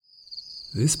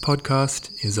This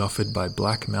podcast is offered by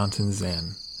Black Mountain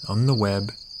Zen on the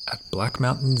web at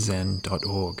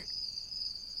blackmountainzen.org.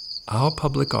 Our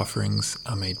public offerings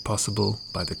are made possible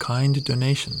by the kind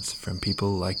donations from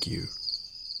people like you.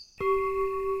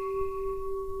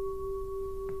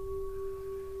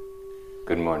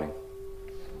 Good morning.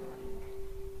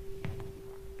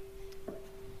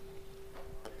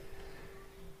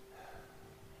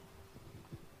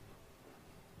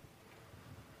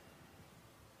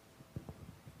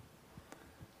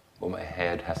 Well, my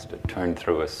head has to turn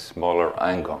through a smaller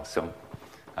angle, so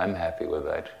I'm happy with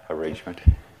that arrangement.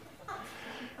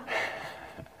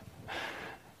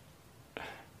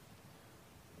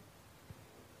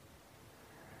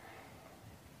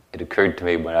 It occurred to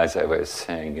me as I was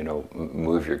saying,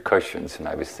 move your cushions, and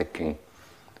I was thinking,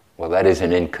 well, that is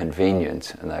an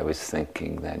inconvenience. And I was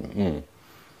thinking then,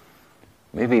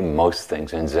 maybe most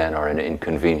things in Zen are an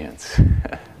inconvenience.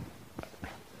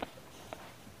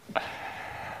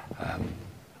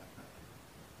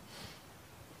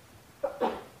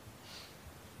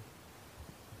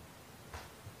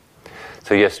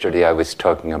 So yesterday I was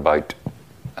talking about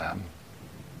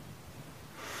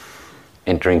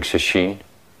entering Sesshin.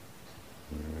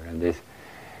 And this,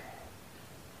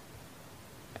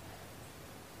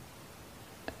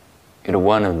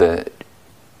 one of the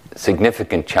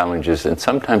significant challenges, and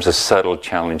sometimes a subtle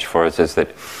challenge for us, is that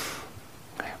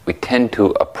we tend to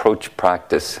approach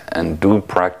practice and do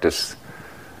practice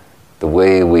the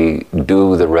way we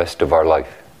do the rest of our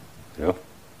life.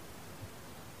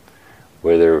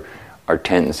 Whether our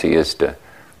tendency is to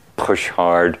push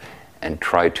hard and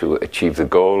try to achieve the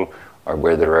goal, or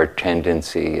whether our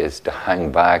tendency is to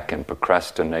hang back and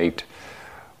procrastinate,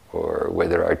 or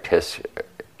whether our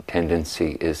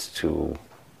tendency is to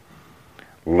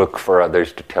look for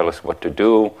others to tell us what to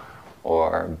do,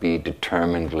 or be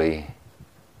determinedly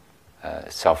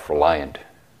self-reliant.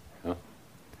 The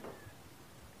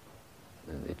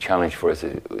challenge for us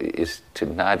is to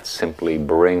not simply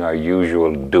bring our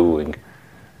usual doing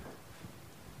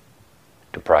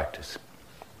to practice,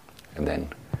 and then,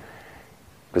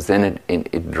 because then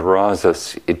it draws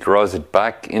it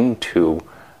back into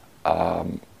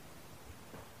the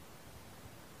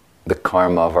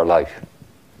karma of our life,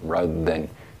 rather than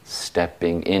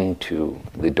stepping into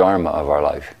the dharma of our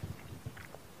life,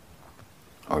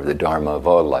 or the dharma of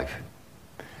all life.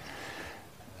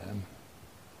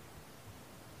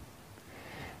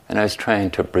 And I was trying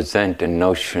to present a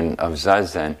notion of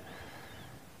Zazen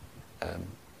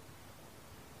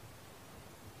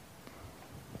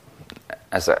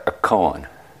as a koan,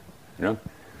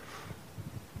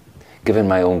 Given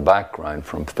my own background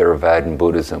from Theravadan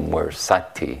Buddhism, where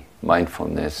sati,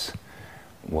 mindfulness,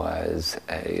 was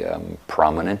a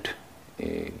prominent,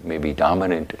 maybe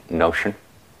dominant notion,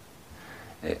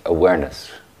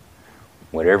 awareness.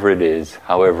 Whatever it is,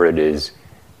 however it is,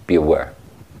 be aware.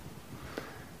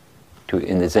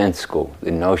 In the Zen school,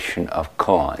 the notion of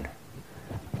koan,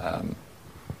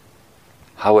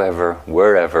 however,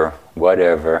 wherever,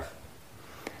 whatever,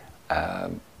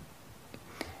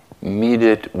 meet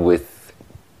it with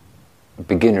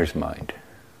beginner's mind.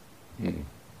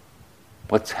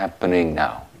 What's happening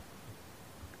now?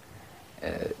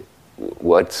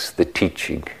 What's the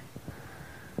teaching?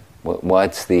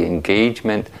 What's the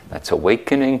engagement that's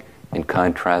awakening, in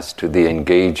contrast to the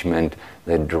engagement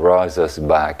that draws us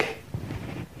back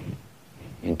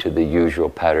into the usual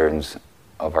patterns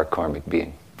of our karmic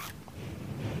being?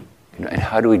 And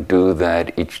how do we do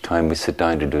that each time we sit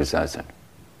down to do Zazen?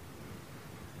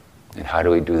 And how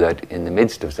do we do that in the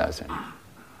midst of Zazen?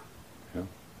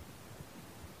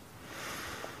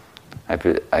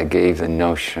 I gave the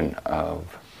notion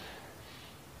of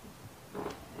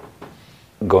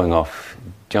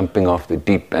jumping off the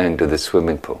deep end of the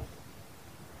swimming pool.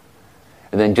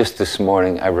 And then just this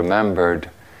morning I remembered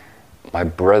my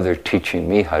brother teaching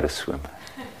me how to swim.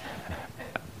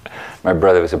 My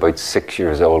brother was about 6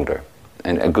 years older,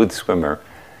 and a good swimmer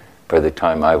by the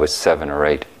time I was 7 or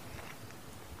 8.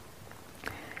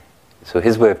 So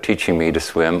his way of teaching me to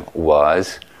swim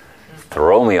was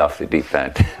throw me off the deep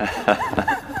end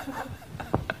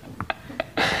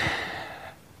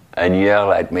and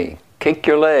yell at me, kick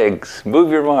your legs, move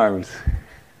your arms.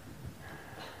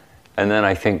 And then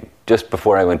I think just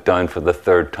before I went down for the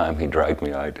third time, he dragged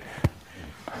me out.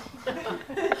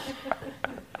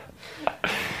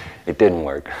 It didn't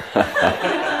work.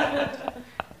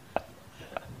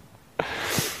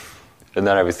 And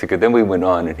then I was thinking, then we went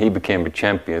on and he became a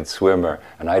champion swimmer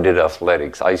and I did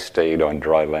athletics. I stayed on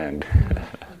dry land.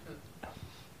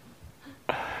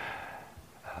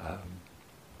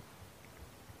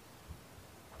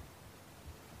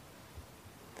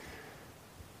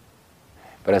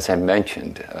 But as I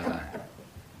mentioned,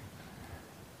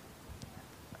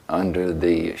 under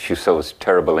the Shuso's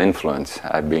terrible influence,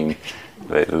 I've been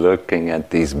looking at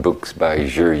these books by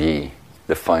Zhi Yi,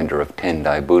 the founder of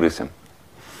Tendai Buddhism,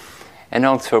 and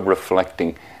also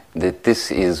reflecting that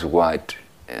this is what,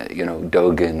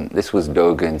 Dogen, this was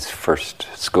Dogen's first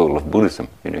school of Buddhism.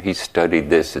 He studied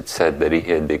this. It said that he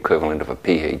had the equivalent of a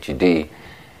PhD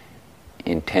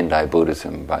in Tendai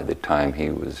Buddhism by the time he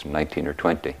was 19 or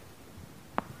 20.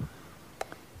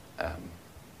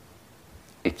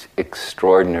 It's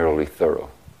extraordinarily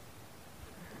thorough.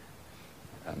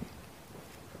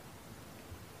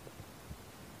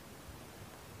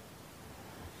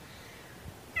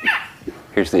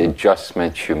 Here's the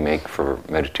adjustments you make for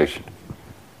meditation.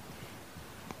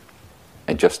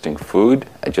 Adjusting food,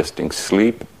 adjusting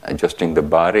sleep, adjusting the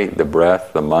body, the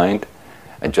breath, the mind,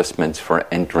 adjustments for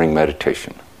entering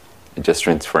meditation,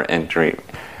 adjustments for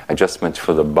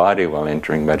the body while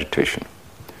entering meditation.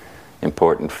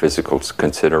 Important physical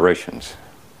considerations.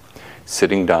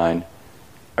 Sitting down,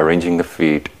 arranging the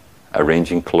feet,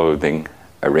 arranging clothing,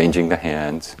 arranging the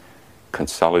hands,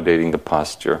 consolidating the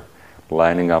posture,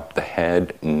 lining up the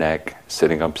head, neck,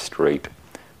 sitting up straight,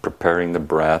 preparing the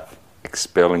breath,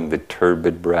 expelling the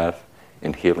turbid breath,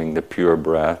 inhaling the pure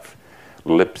breath,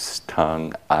 lips,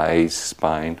 tongue, eyes,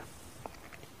 spine.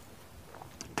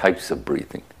 Types of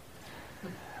breathing.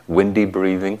 Windy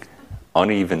breathing,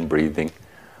 uneven breathing,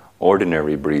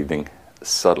 ordinary breathing,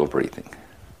 subtle breathing.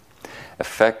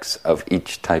 Effects of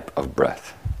each type of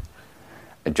breath.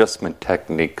 Adjustment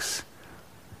techniques.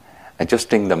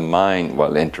 Adjusting the mind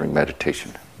while entering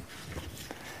meditation.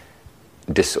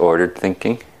 Disordered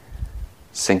thinking,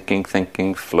 sinking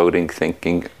thinking, floating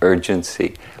thinking,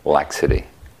 urgency, laxity.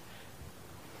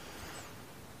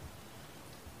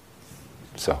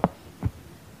 So,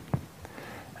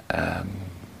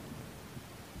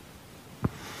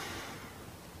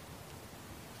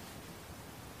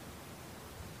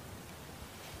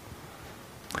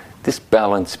 this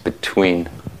balance between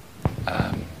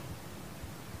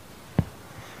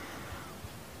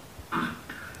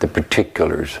the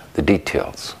particulars, the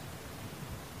details.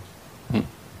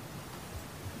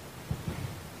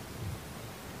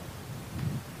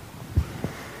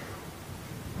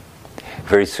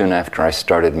 Very soon after I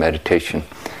started meditation,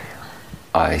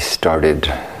 I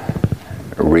started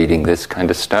reading this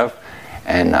kind of stuff,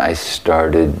 and I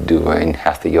started doing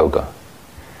Hatha Yoga.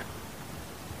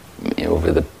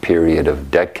 Over the period of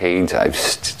decades, I've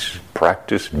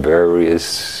practiced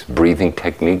various breathing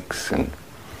techniques and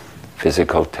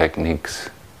physical techniques,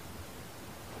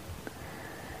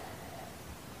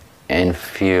 and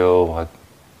feel like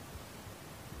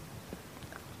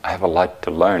I have a lot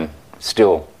to learn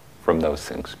still from those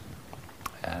things.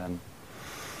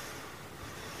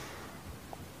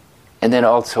 And then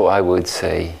also I would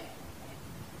say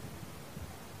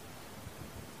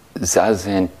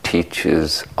Zazen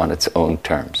teaches on its own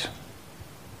terms.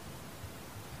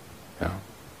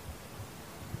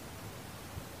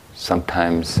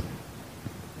 Sometimes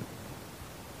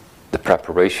the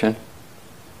preparation,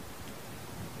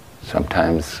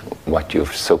 sometimes what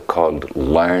you've so-called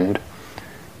learned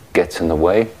gets in the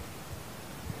way,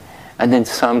 and then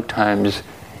sometimes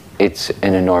it's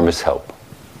an enormous help.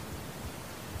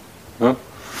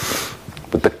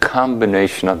 But the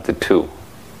combination of the two,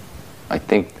 I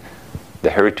think the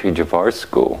heritage of our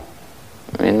school,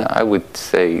 I would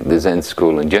say the Zen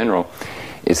school in general,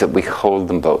 is that we hold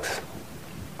them both.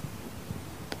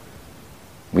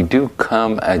 We do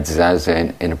come at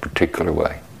Zazen in a particular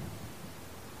way.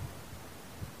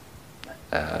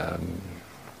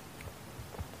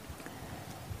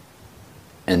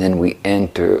 And then we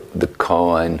enter the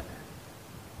koan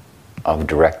of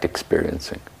direct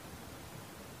experiencing.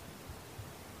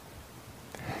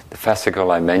 The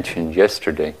fascicle I mentioned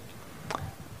yesterday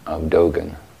of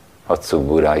Dogen, Hotsu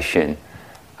Budai Shin,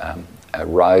 a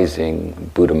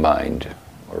rising Buddha mind,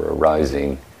 or a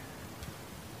rising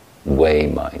way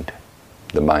mind,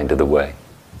 the mind of the way.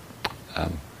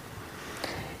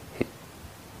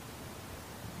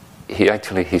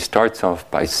 He starts off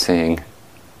by saying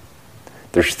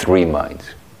there's three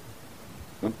minds: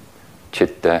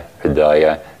 Chitta,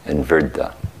 Hridaya, and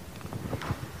Virda.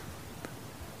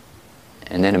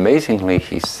 And then amazingly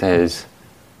he says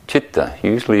Chitta,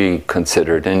 usually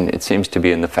considered, and it seems to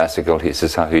be in the fascicle, this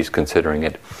is how he's considering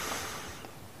it,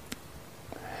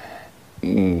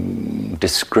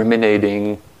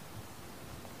 discriminating,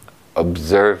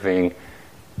 observing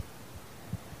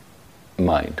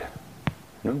mind.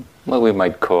 What we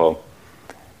might call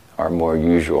our more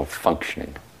usual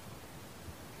functioning.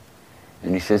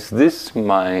 And he says this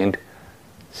mind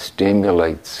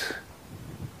stimulates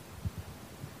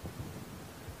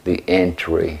the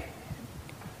entry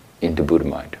into Buddha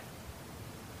mind.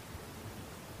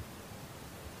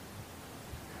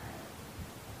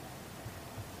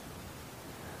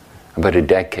 About a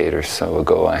decade or so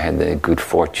ago, I had the good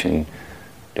fortune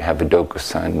to have a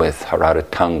Dokusan with Harada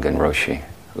Tangen Roshi,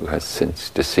 who has since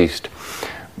deceased,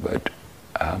 but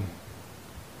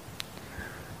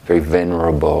very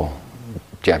venerable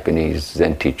Japanese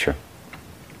Zen teacher.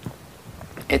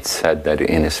 It's said that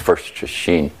in his first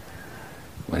Shishin,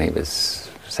 when he was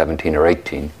 17 or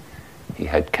 18, he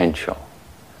had Kensho.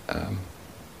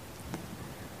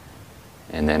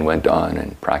 And then went on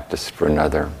and practiced for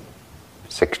another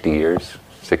 60 years,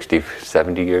 60,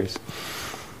 70 years.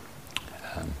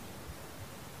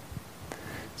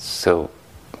 So,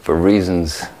 for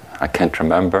reasons I can't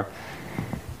remember,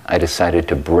 I decided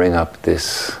to bring up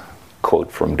this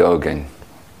quote from Dogen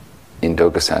in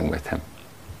Dokusan with him.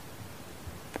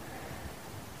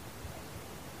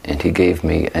 And he gave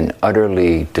me an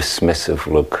utterly dismissive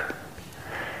look.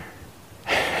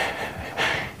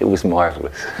 It was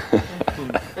marvelous.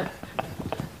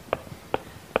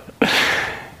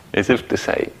 As if to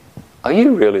say, are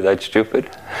you really that stupid?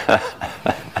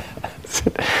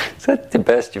 Is that the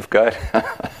best you've got?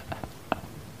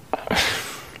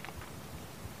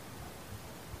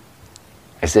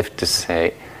 As if to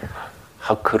say,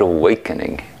 how could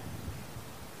awakening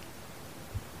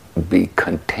be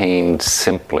contained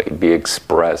simply, be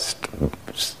expressed,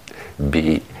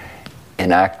 be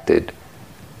enacted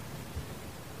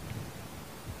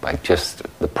by just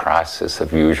the process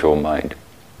of usual mind?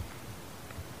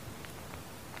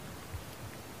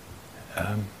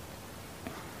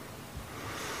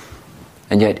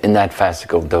 And yet in that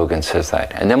fascicle, Dogen says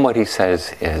that. And then what he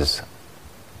says is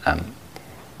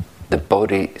the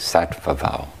bodhisattva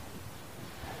vow.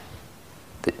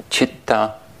 The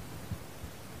citta,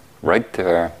 right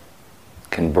there,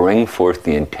 can bring forth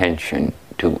the intention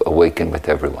to awaken with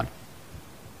everyone.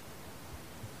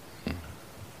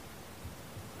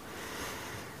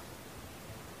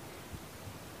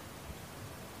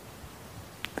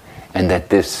 And that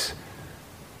this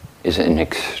is an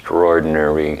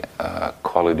extraordinary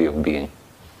quality of being.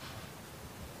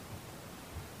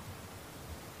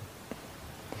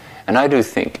 And I do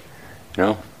think,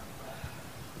 that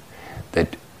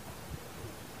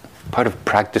part of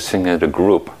practicing as a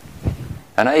group,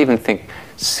 and I even think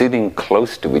sitting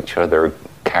close to each other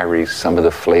carries some of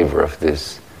the flavor of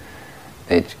this.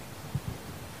 It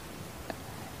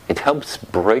helps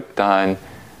break down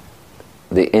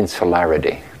the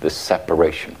insularity, the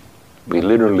separation. We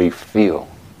literally feel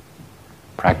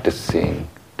practicing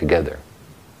together.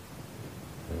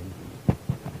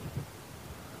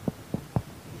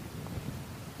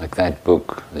 Like that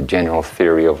book, The General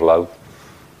Theory of Love,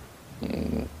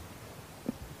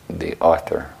 the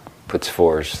author puts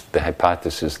forth the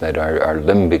hypothesis that our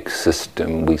limbic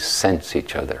system, we sense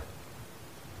each other.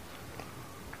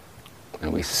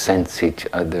 And we sense each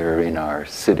other in our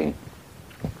sitting,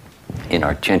 in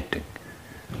our chanting.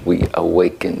 We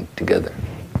awaken together.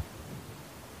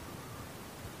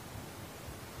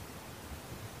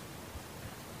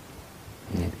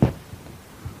 And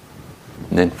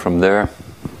then from there,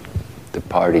 the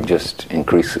party just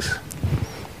increases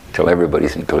till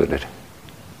everybody's included.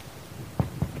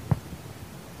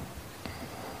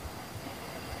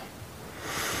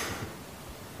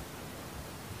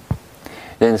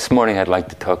 Then this morning I'd like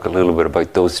to talk a little bit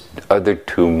about those other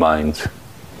two minds.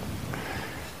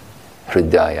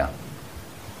 Hridaya.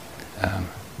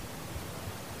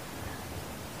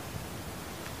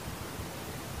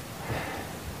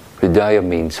 Hridaya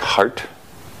means heart,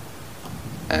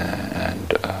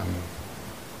 and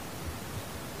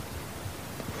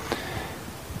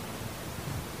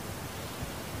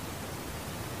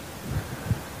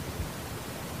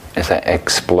as I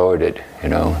explored it,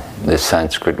 the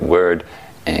Sanskrit word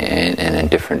and in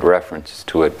different references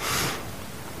to it,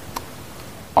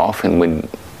 often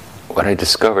what I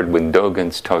discovered when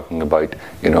Dogen's talking about,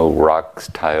 rocks,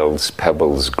 tiles,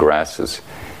 pebbles, grasses,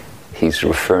 he's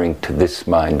referring to this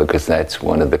mind because that's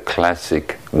one of the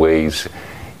classic ways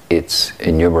it's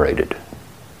enumerated.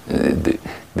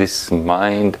 This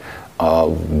mind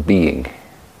of being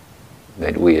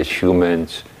that we as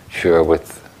humans share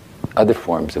with other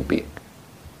forms of being.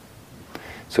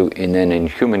 So in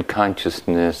human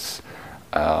consciousness,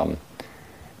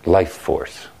 life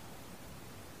force.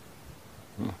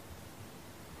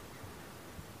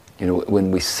 When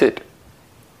we sit,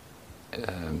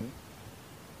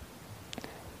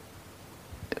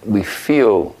 we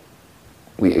feel,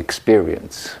 we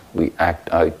experience, we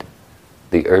act out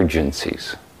the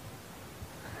urgencies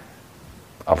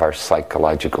of our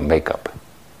psychological makeup.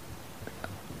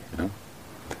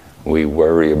 We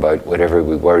worry about whatever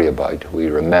we worry about. We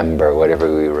remember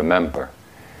whatever we remember.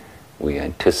 We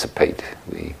anticipate.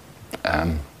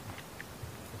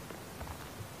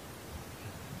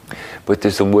 But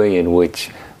there's a way in which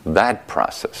that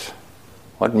process,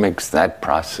 what makes that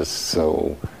process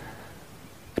so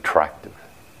attractive?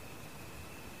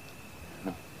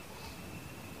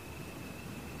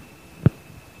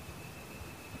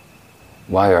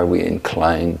 Why are we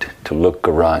inclined to look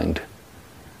around,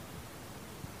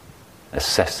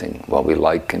 assessing what we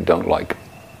like and don't like?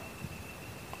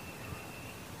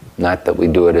 Not that we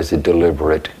do it as a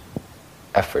deliberate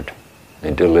effort,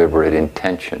 a deliberate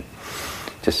intention.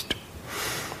 Just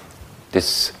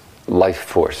this life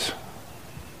force.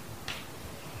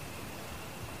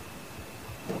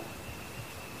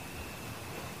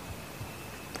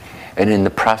 And in the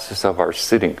process of our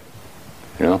sitting,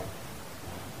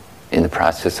 in the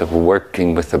process of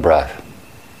working with the breath,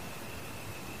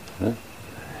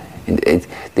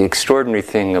 the extraordinary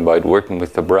thing about working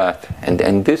with the breath,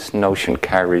 and this notion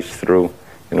carries through,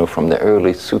 from the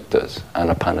early suttas,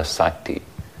 Anapanasati,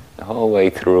 the whole way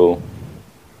through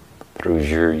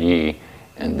Zhi Yi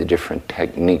and the different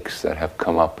techniques that have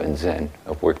come up in Zen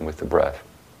of working with the breath,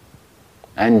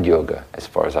 and yoga, as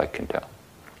far as I can tell.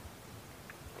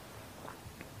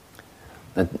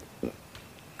 That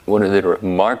one of the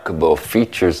remarkable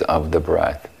features of the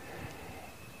breath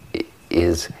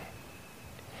is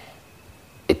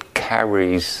it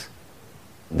carries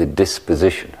the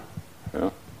disposition.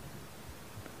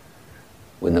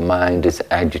 When the mind is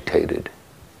agitated,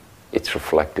 it's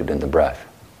reflected in the breath.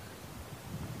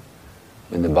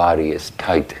 When the body is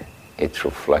tight, it's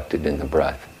reflected in the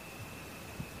breath.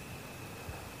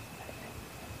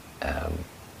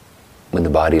 When the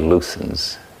body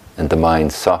loosens and the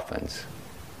mind softens,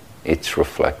 it's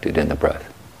reflected in the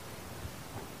breath.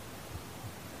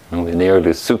 In the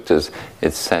early suttas,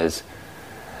 it says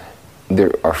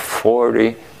there are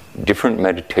 40 different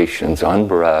meditations on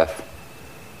breath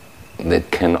that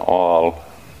can all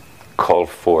call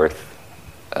forth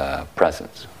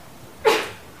presence.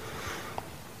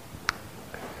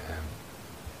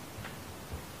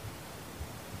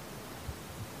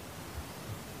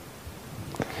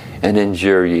 And in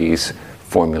Zhi Yi's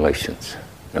formulations,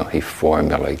 he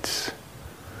formulates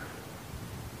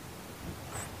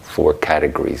 4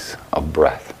 categories of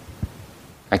breath.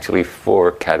 Actually,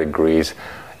 4 categories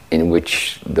in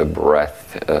which the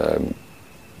breath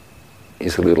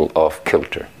is a little off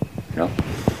kilter.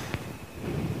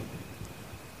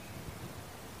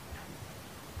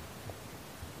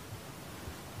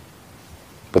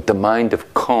 But the mind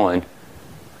of Koan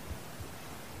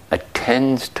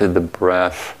attends to the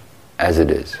breath as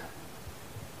it is.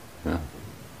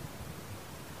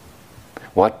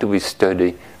 What do we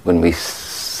study when we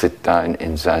sit down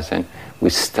in Zazen? We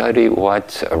study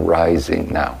what's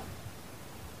arising now.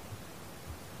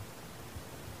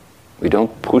 We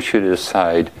don't push it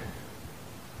aside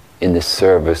in the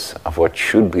service of what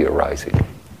should be arising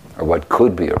or what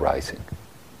could be arising,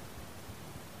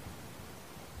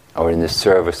 or in the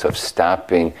service of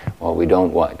stopping what we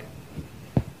don't want.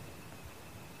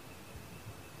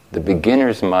 The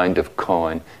beginner's mind of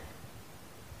Koan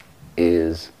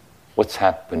is what's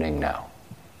happening now.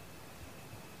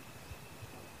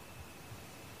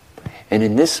 And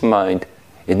in this mind,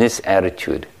 in this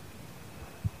attitude,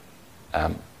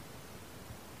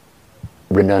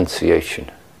 renunciation,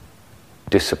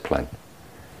 discipline,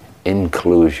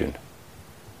 inclusion,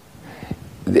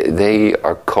 they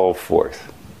are called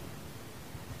forth.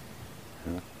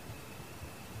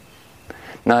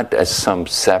 Not as some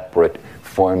separate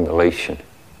formulation,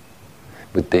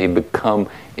 but they become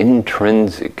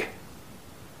intrinsic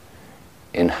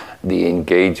in the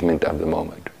engagement of the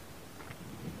moment.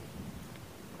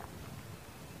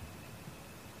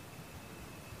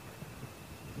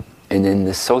 And in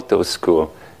the Soto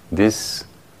school, this,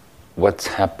 what's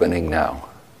happening now,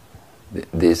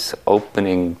 this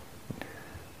opening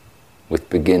with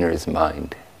beginner's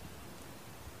mind,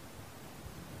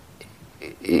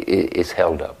 is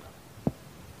held up.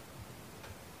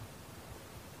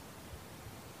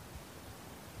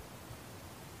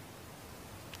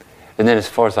 And then as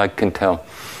far as I can tell,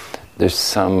 there's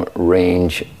some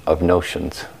range of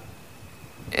notions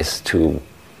as to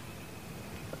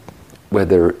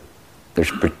whether there's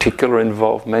particular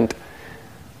involvement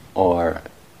or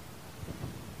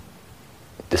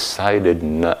decided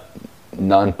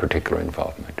non-particular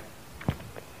involvement.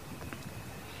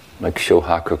 Like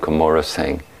Shohaku Komura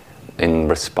saying in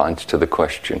response to the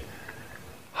question,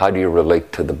 how do you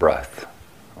relate to the breath?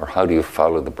 Or how do you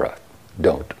follow the breath?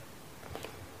 Don't.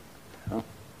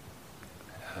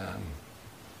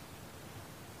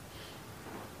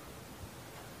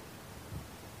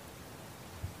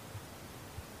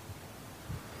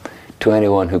 to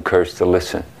anyone who cares to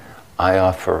listen, I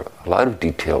offer a lot of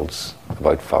details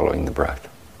about following the breath.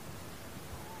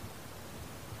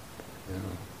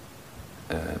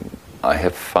 I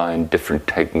have found different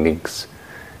techniques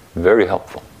very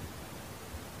helpful.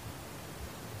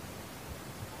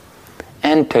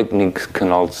 And techniques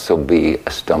can also be a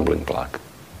stumbling block.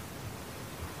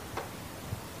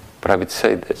 But I would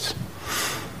say this.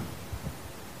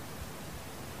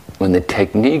 When the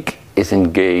technique is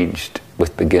engaged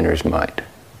with beginner's mind,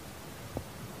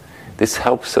 this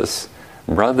helps us,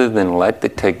 rather than let the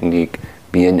technique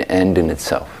be an end in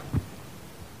itself.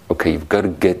 Okay, you've got to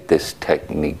get this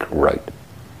technique right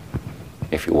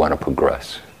if you want to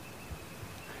progress.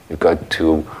 You've got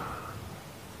to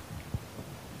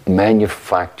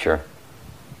manufacture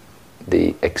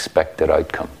the expected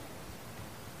outcome.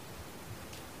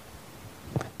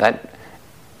 That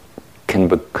can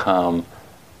become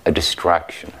a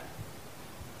distraction.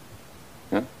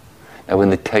 Yeah? Now, when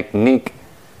the technique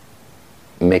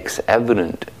makes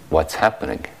evident what's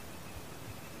happening,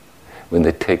 when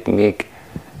the technique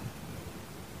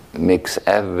makes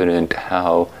evident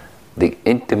how the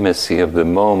intimacy of the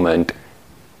moment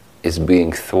is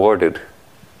being thwarted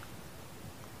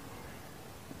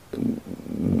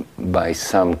by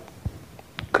some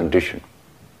condition,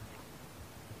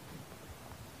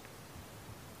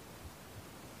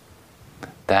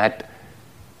 that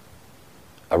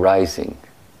arising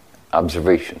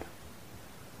observation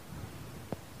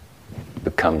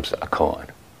becomes a koan.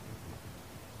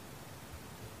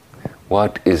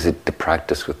 What is it to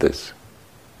practice with this?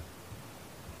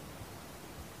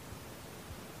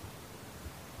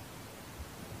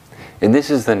 And this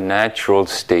is the natural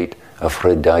state of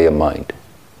Hridaya mind.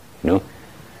 You know,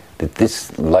 that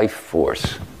this life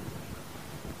force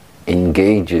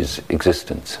engages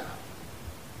existence.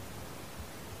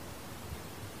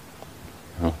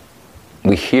 You know,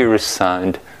 we hear a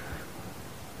sound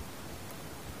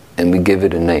and we give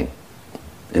it a name.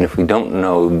 And if we don't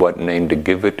know what name to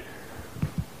give it,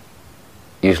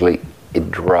 usually it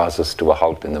draws us to a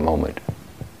halt in the moment.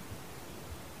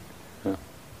 Yeah.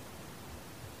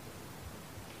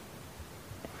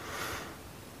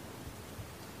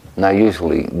 Now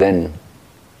usually then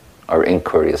our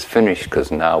inquiry is finished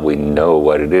because now we know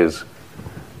what it is,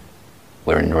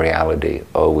 where in reality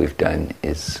all we've done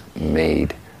is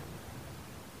made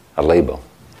a label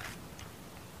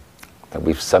that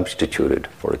we've substituted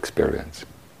for experience.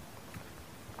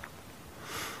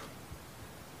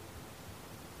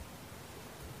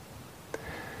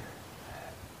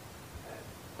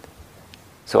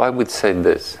 So I would say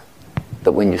this,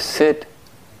 that when you sit,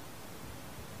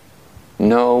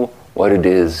 know what it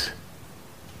is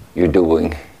you're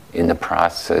doing in the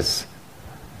process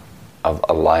of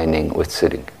aligning with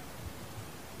sitting.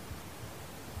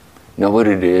 Know what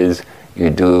it is you're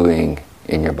doing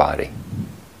in your body.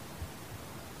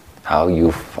 How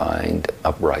you find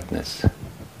uprightness.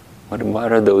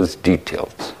 What are those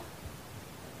details?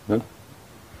 Hmm?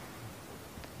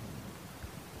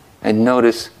 And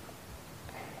notice,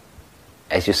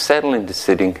 as you settle into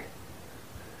sitting,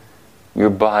 your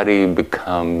body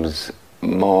becomes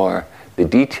more, the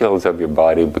details of your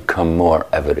body become more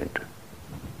evident.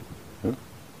 Hmm?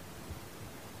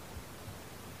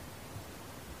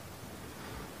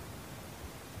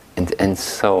 And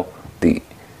so the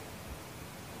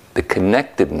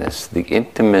connectedness, the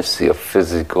intimacy of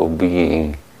physical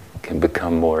being can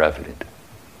become more evident.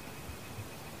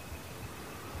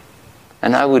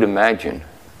 And I would imagine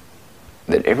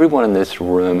that everyone in this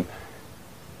room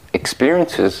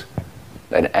experiences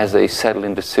that as they settle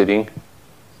into sitting,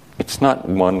 it's not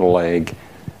one leg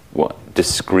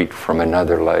discrete from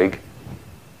another leg.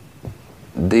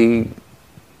 They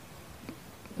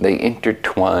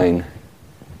intertwine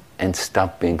and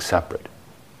stop being separate.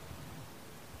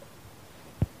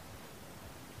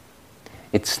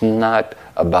 It's not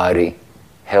a body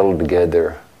held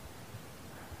together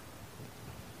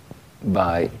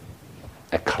by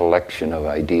a collection of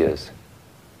ideas.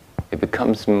 It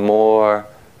becomes more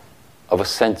of a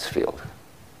sense field,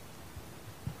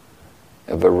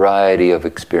 a variety of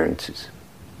experiences.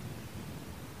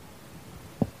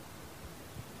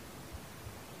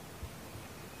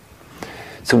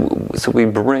 So we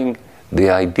bring the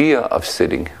idea of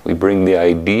sitting, we bring the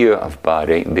idea of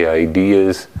body, the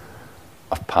ideas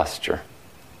of posture,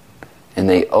 and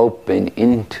they open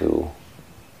into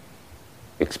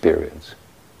experience.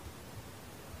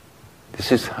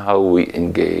 This is how we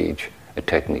engage a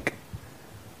technique.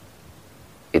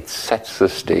 It sets the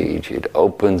stage, it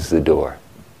opens the door.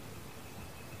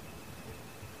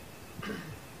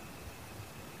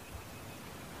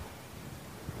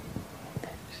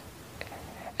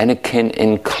 And it can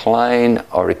incline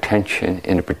our attention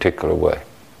in a particular way.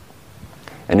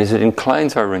 And as it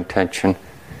inclines our attention,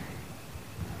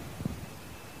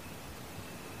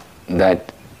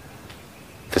 that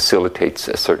facilitates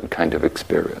a certain kind of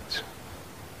experience.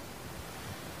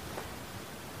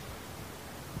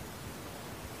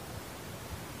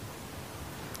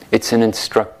 It's an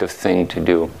instructive thing to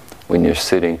do when you're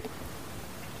sitting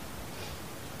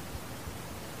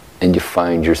and you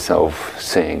find yourself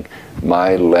saying,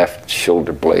 my left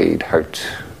shoulder blade hurts.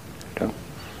 You know?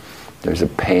 There's a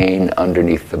pain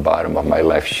underneath the bottom of my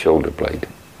left shoulder blade.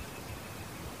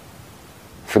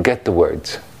 Forget the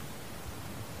words.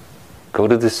 Go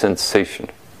to the sensation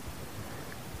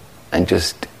and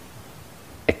just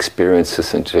experience the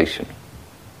sensation.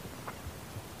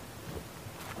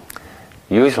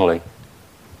 Usually,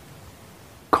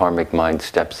 karmic mind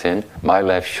steps in. My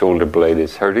left shoulder blade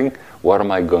is hurting. What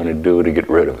am I going to do to get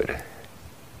rid of it?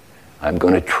 I'm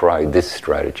going to try this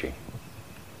strategy.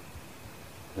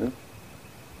 And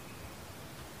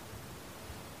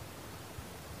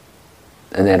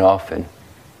then often,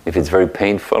 if it's very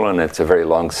painful and it's a very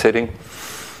long sitting,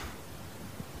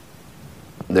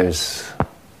 there's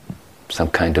some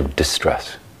kind of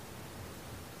distress.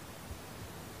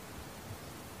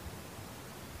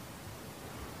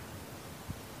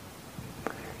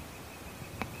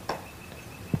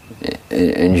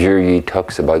 And Zhi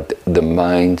talks about the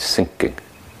mind sinking.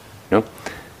 You know?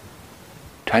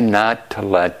 Try not to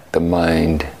let the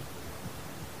mind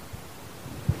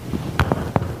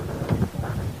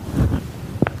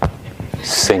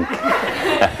sink.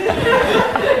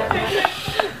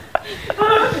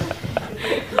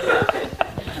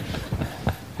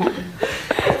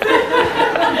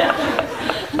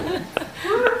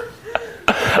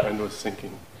 Mind was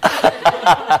sinking.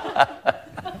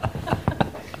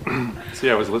 See,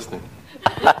 I was listening.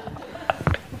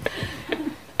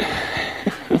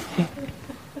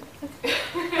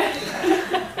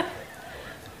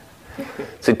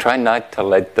 So try not to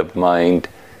let the mind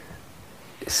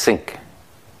sink.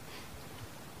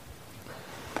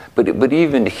 But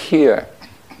even here,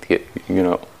 you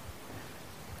know,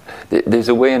 there's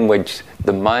a way in which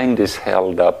the mind is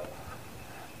held up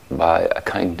by a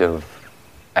kind of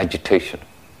agitation.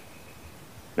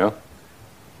 You know?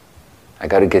 I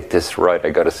got to get this right.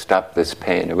 I got to stop this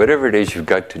pain. Whatever it is you've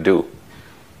got to do,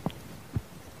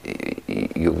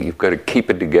 you've got to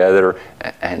keep it together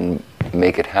and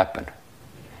make it happen.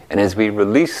 And as we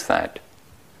release that,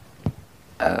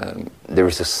 there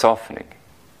is a softening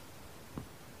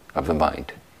of the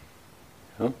mind.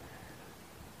 You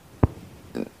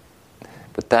know?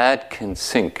 But that can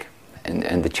sink.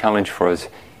 And the challenge for us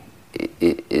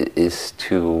is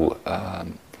to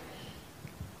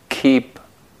keep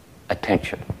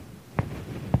attention.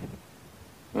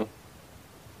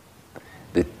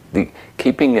 The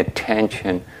keeping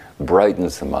attention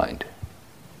brightens the mind.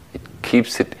 It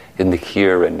keeps it in the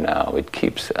here and now. It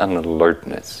keeps an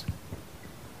alertness.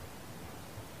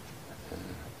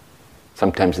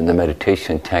 Sometimes in the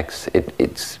meditation texts,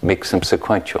 it makes them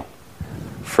sequential.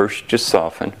 First you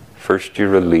soften, first you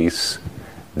release,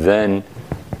 then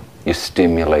you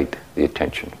stimulate the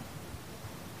attention.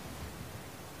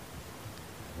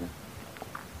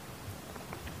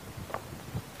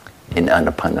 In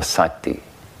Anapanasati,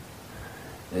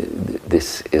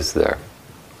 this is there.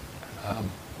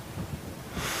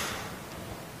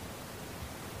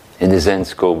 In the Zen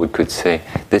school, we could say,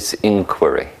 this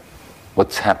inquiry,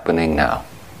 what's happening now?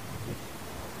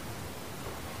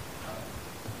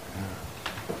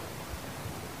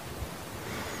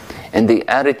 And the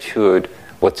attitude,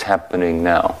 what's happening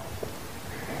now,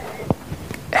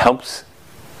 helps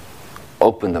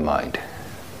open the mind.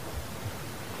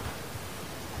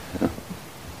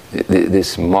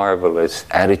 This marvelous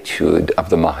attitude of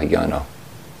the Mahayana.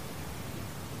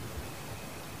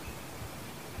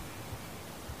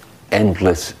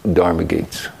 Endless Dharma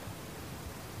gates.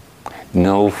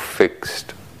 No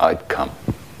fixed outcome.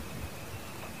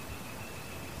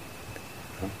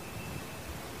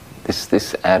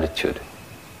 This attitude.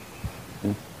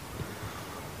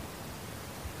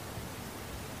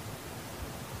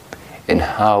 And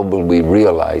how will we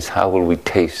realize, how will we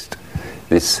taste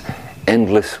this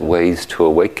endless ways to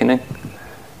awakening?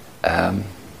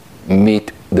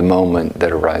 Meet the moment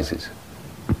that arises.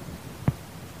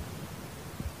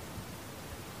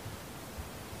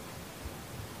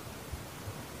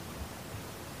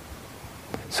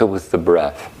 So with the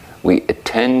breath, we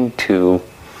attend to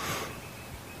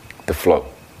the flow.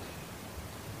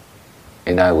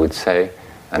 And I would say,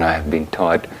 and I have been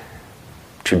taught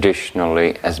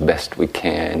traditionally as best we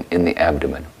can in the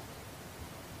abdomen.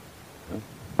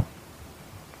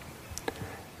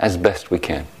 as best we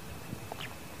can.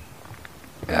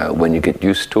 When you get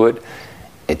used to it,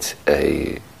 it's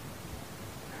a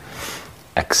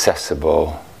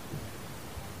accessible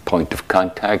point of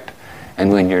contact,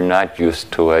 and when you're not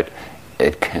used to it,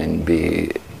 it can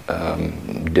be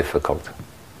difficult.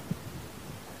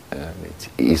 It's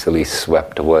easily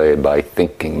swept away by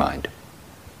thinking mind.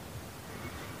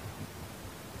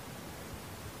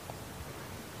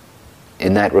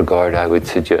 In that regard, I would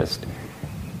suggest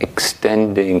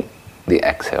extending the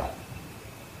exhale.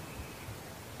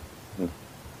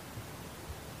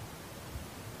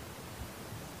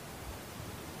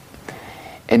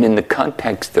 And in the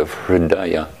context of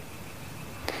Hridaya,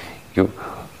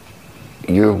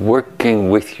 you're working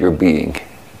with your being.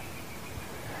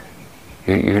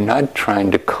 You're not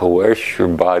trying to coerce your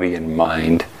body and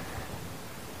mind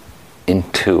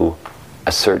into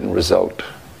a certain result,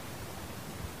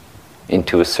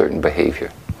 into a certain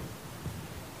behavior.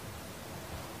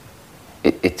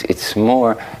 It's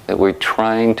more that we're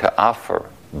trying to offer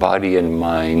body and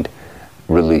mind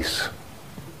release.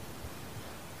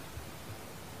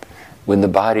 When the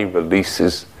body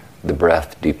releases, the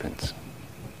breath deepens.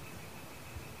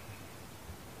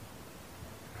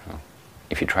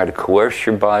 If you try to coerce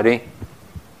your body,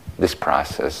 this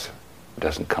process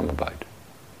doesn't come about.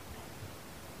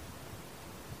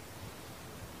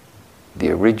 The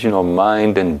original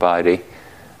mind and body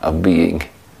of being,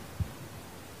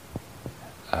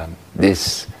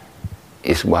 this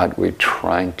is what we're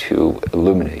trying to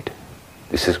illuminate.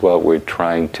 This is what we're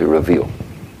trying to reveal.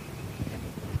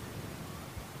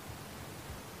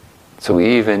 So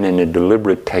even in a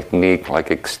deliberate technique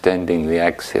like extending the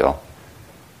exhale,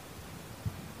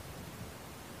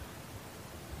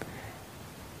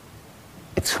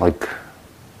 it's like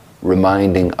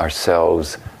reminding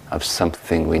ourselves of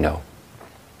something we know.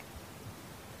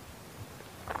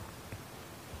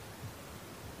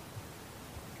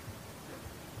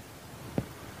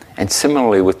 And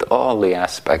similarly with all the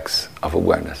aspects of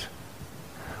awareness,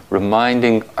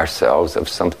 reminding ourselves of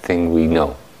something we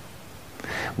know.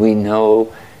 We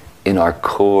know in our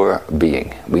core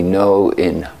being. We know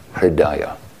in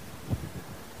Hridaya.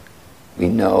 We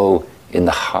know in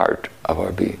the heart of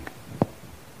our being.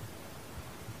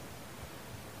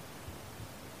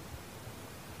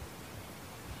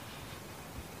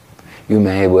 You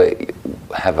may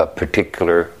have a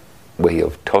particular way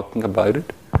of talking about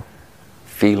it,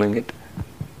 feeling it,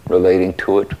 relating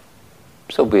to it.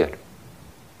 So be it.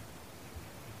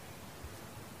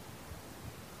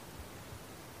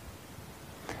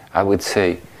 I would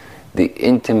say the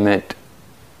intimate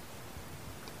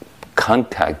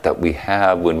contact that we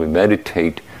have when we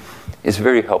meditate is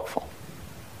very helpful.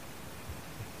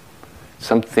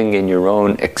 Something in your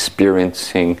own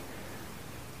experiencing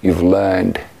you've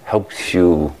learned helps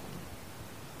you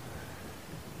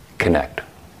connect,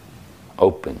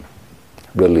 open,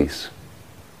 release.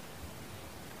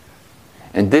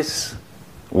 And this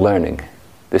learning,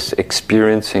 this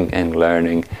experiencing and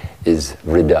learning is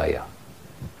Hridaya.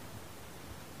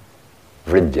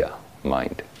 Vrijja,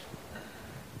 mind.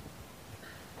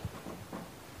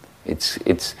 It's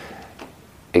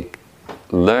a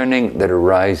learning that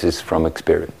arises from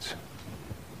experience.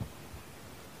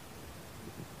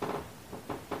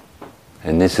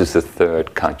 And this is the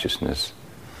third consciousness.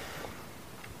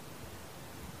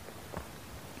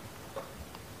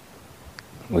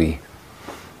 We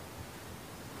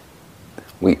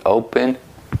open,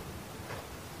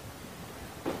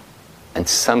 and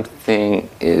something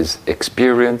is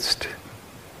experienced,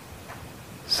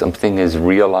 something is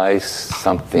realized,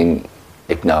 something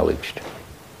acknowledged.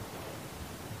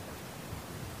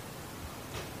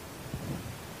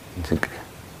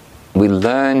 We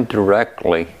learn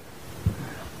directly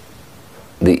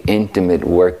the intimate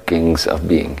workings of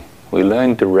being. We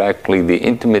learn directly the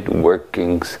intimate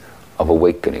workings of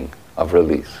awakening, of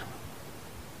release.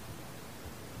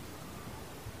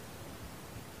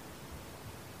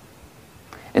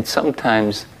 And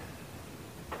sometimes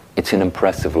it's an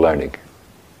impressive learning.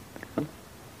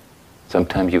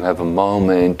 Sometimes you have a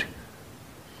moment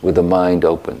where the mind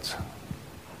opens,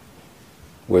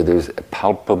 where there's a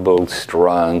palpable,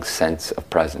 strong sense of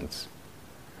presence,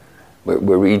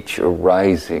 where each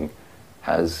arising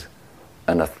has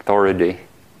an authority,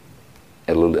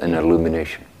 an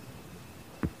illumination.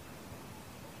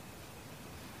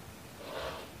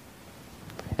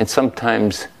 And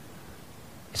sometimes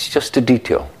it's just a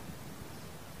detail.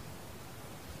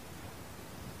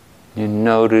 You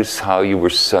notice how you were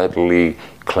subtly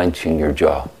clenching your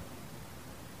jaw.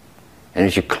 And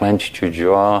as you clenched your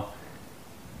jaw,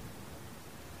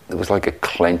 there was like a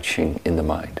clenching in the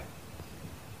mind.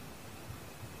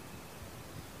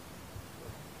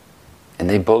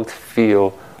 they both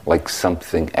feel like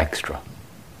something extra.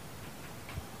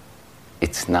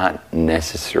 It's not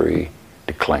necessary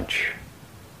to clench.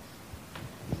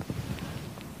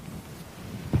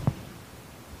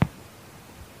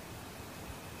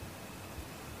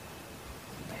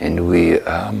 And we,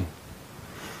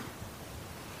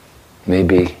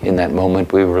 maybe in that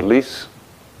moment we release.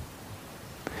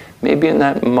 Maybe in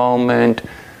that moment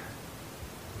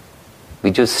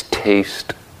we just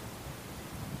taste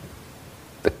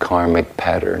the karmic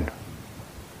pattern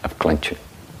of clenching.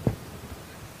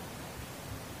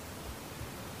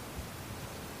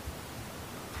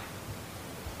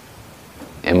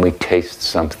 And we taste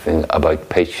something about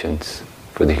patience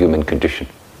for the human condition.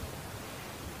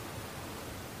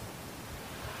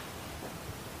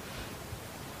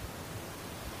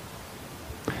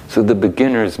 So the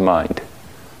beginner's mind,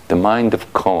 the mind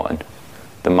of koan,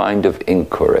 the mind of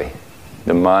inquiry,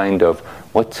 the mind of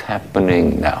what's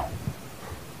happening now.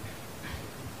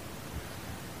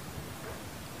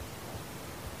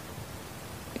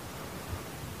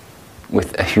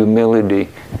 With a humility,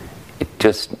 it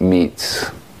just meets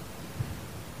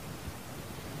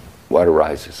what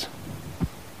arises.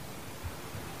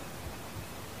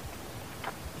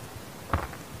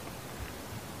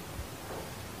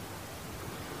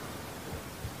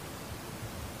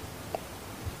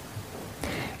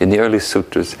 In the early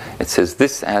sutras, it says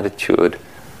this attitude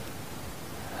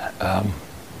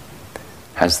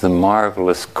has the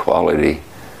marvelous quality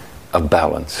of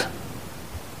balance.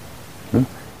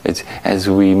 It's as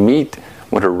we meet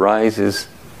what arises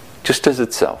just as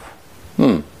itself.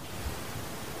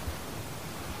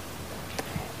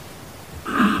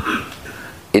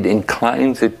 It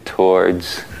inclines it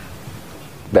towards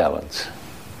balance.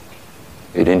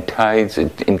 It inclines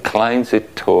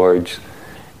it towards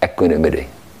equanimity.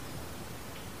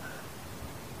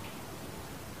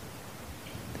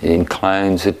 It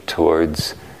inclines it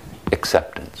towards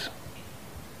acceptance.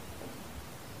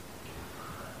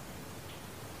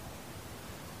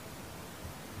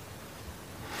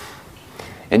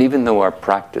 And even though our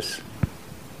practice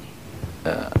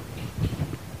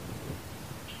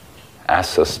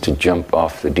asks us to jump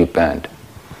off the deep end,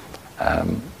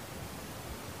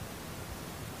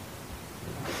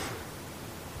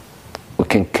 we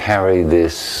can carry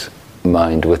this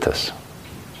mind with us.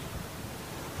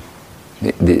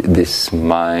 This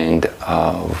mind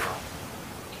of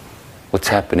what's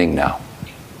happening now.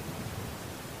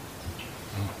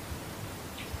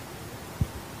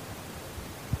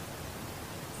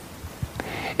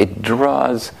 It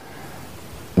draws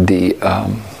those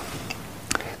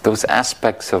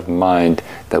aspects of mind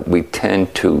that we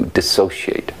tend to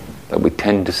dissociate, that we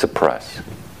tend to suppress,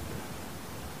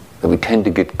 that we tend to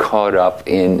get caught up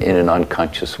in an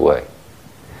unconscious way.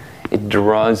 It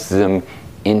draws them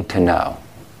into now.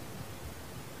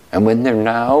 And when they're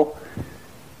now,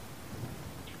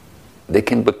 they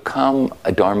can become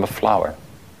a Dharma flower.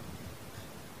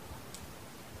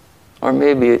 Or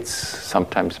maybe it's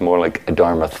sometimes more like a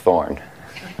Dharma thorn.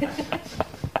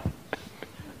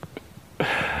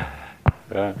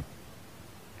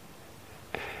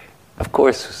 Of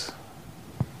course,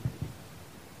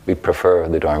 we prefer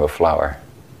the Dharma flower.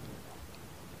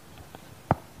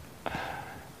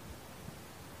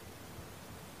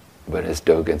 But as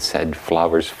Dogen said,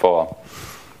 flowers fall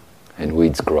and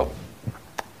weeds grow.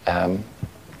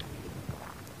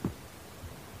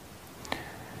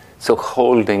 So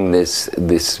holding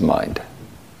this mind.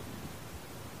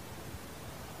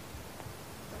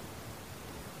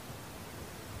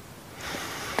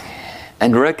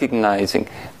 And recognizing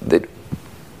that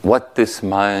what this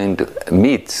mind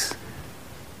meets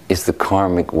is the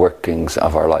karmic workings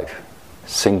of our life,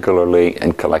 singularly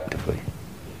and collectively.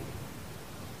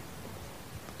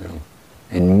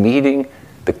 And meeting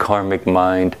the karmic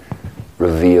mind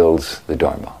reveals the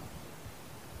Dharma.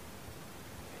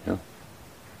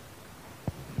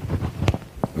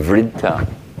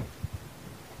 Vritta,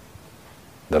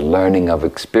 the learning of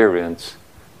experience,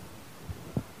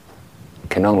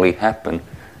 can only happen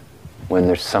when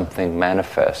there's something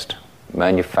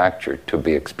manufactured to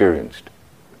be experienced.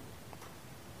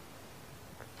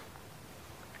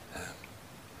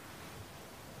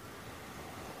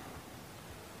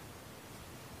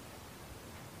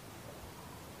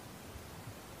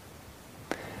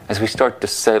 As we start to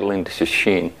settle into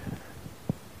Sesshin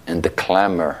and the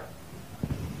clamor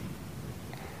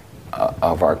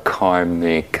of our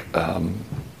karmic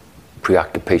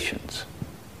preoccupations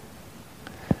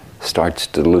starts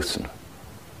to loosen,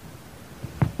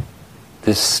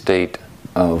 this state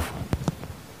of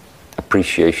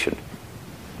appreciation,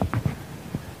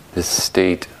 this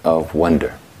state of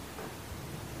wonder,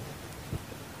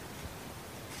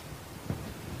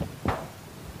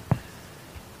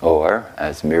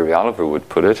 as Mary Oliver would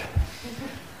put it.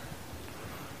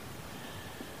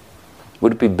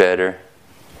 Would it be better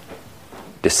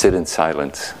to sit in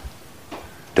silence,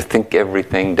 to think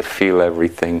everything, to feel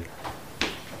everything,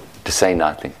 to say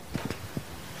nothing?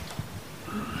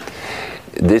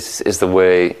 This is the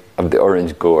way of the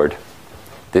orange gourd.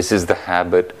 This is the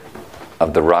habit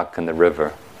of the rock and the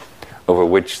river, over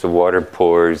which the water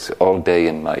pours all day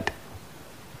and night.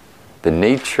 The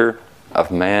nature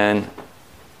of man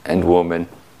and woman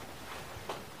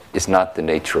is not the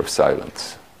nature of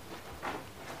silence.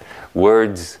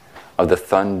 Words are the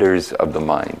thunders of the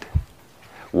mind.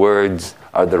 Words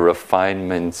are the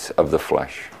refinements of the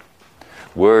flesh.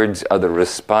 Words are the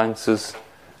responses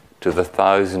to the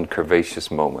 1,000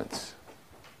 curvaceous moments.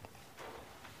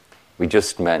 We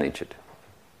just manage it.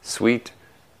 Sweet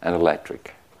and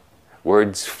electric.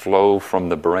 Words flow from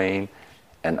the brain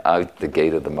and out the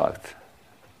gate of the mouth.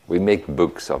 We make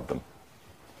books of them,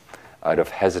 out of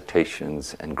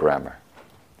hesitations and grammar.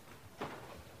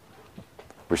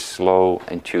 We're slow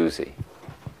and choosy.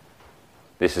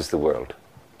 This is the world.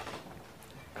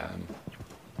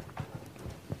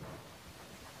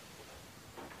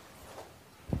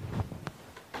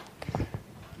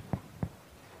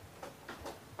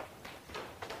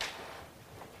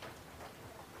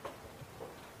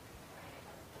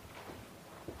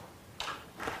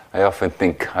 I often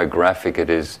think how graphic it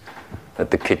is that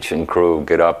the kitchen crew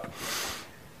get up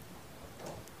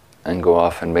and go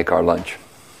off and make our lunch.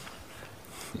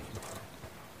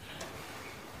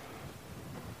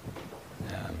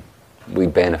 We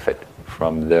benefit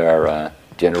from their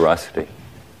generosity.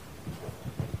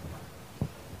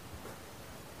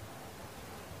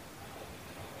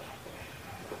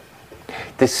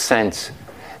 This sense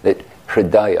that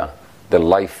Hridaya, the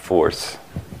life force,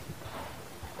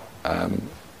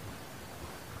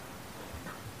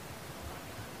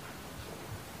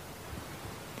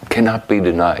 cannot be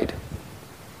denied.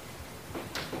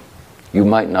 You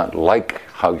might not like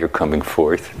how you're coming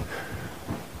forth.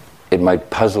 It might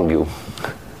puzzle you.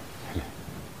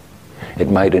 It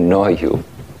might annoy you.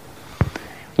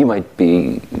 You might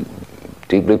be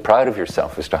deeply proud of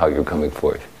yourself as to how you're coming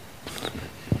forth.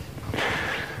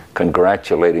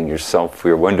 Congratulating yourself for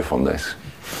your wonderfulness.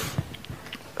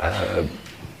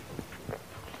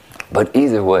 But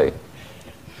either way,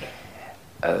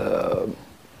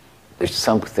 there's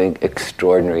something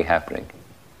extraordinary happening.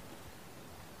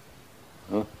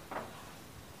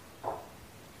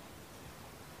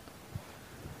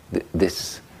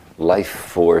 This life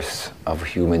force of a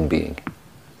human being.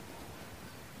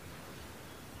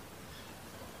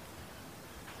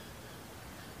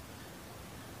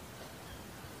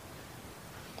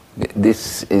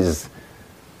 This is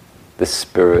the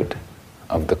spirit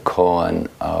of the koan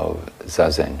of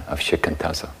Zazen, of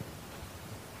Shikantaza.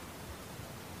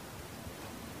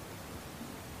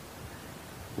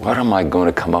 What am I going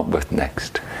to come up with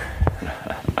next?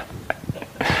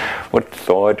 What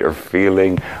thought or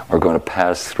feeling are going to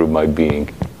pass through my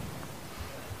being?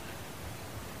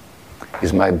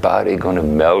 Is my body going to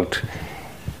melt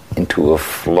into a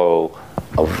flow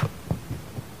of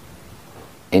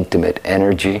intimate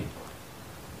energy?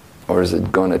 Or is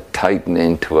it going to tighten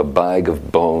into a bag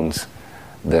of bones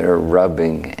that are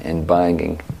rubbing and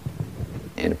banging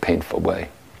in a painful way?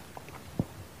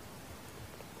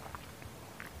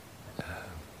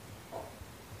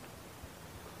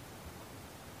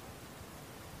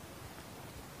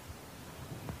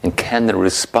 And can the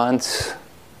response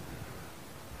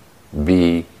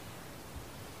be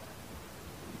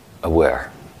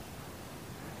aware?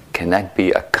 Can that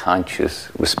be a conscious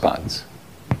response?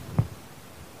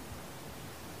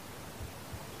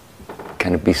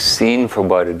 Can it be seen for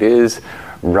what it is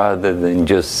rather than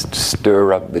just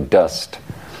stir up the dust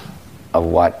of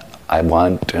what I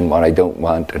want and what I don't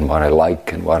want and what I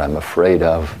like and what I'm afraid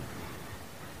of?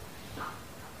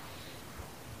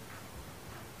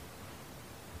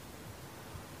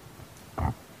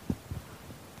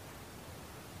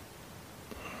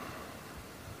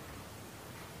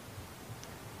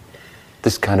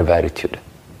 This kind of attitude.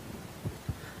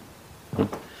 And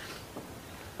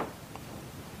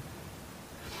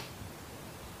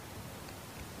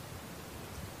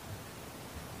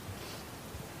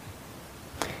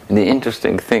the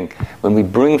interesting thing, when we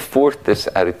bring forth this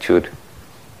attitude,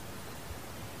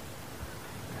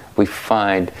 we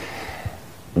find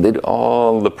that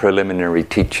all the preliminary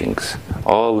teachings,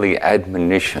 all the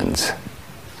admonitions,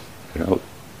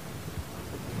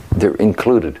 they're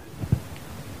included.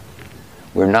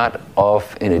 We're not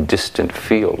off in a distant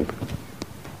field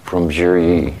from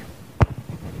Zhi.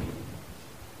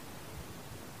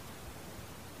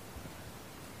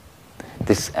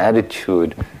 This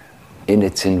attitude in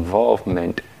its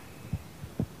involvement,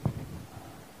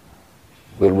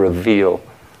 will reveal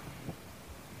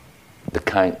the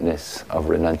kindness of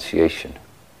renunciation.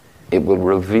 It will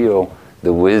reveal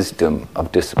the wisdom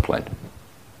of discipline.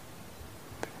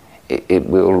 It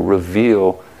will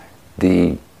reveal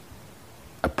the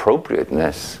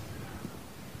appropriateness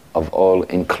of all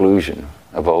inclusion,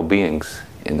 of all beings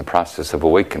in the process of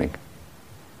awakening.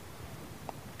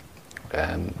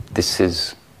 This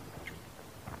is...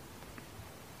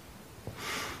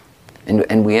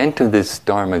 And we enter this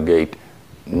Dharma gate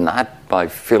not by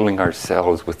filling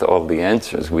ourselves with all the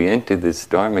answers. We enter this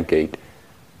Dharma gate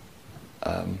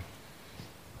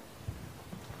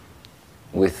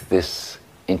with this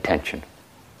intention.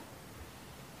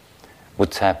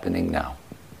 What's happening now?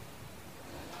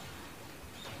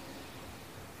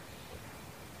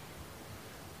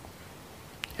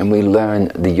 And we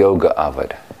learn the yoga of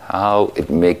it, how it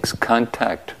makes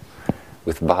contact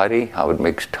with body, how it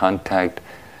makes contact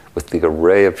with the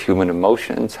array of human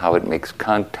emotions, how it makes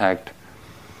contact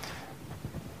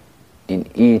in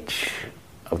each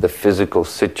of the physical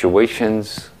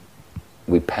situations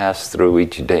we pass through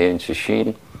each day in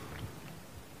Sesshin,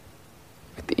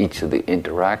 with each of the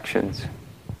interactions.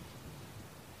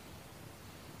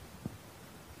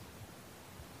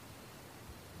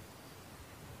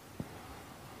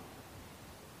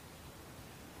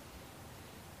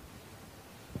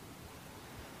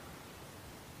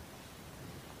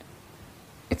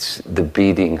 It's the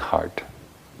beating heart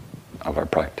of our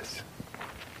practice.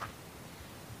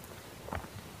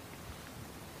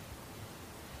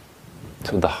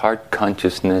 So the heart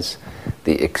consciousness,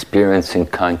 the experiencing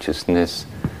consciousness,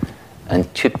 and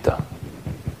citta.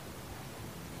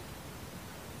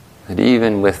 That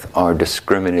even with our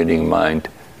discriminating mind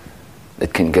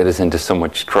that can get us into so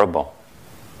much trouble,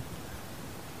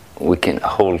 we can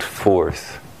hold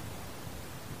forth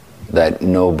that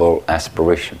noble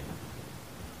aspiration.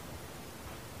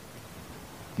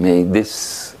 May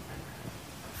this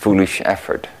foolish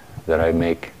effort that I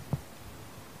make,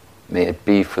 may it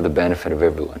be for the benefit of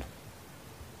everyone.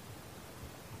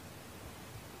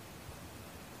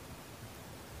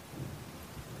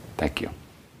 Thank you.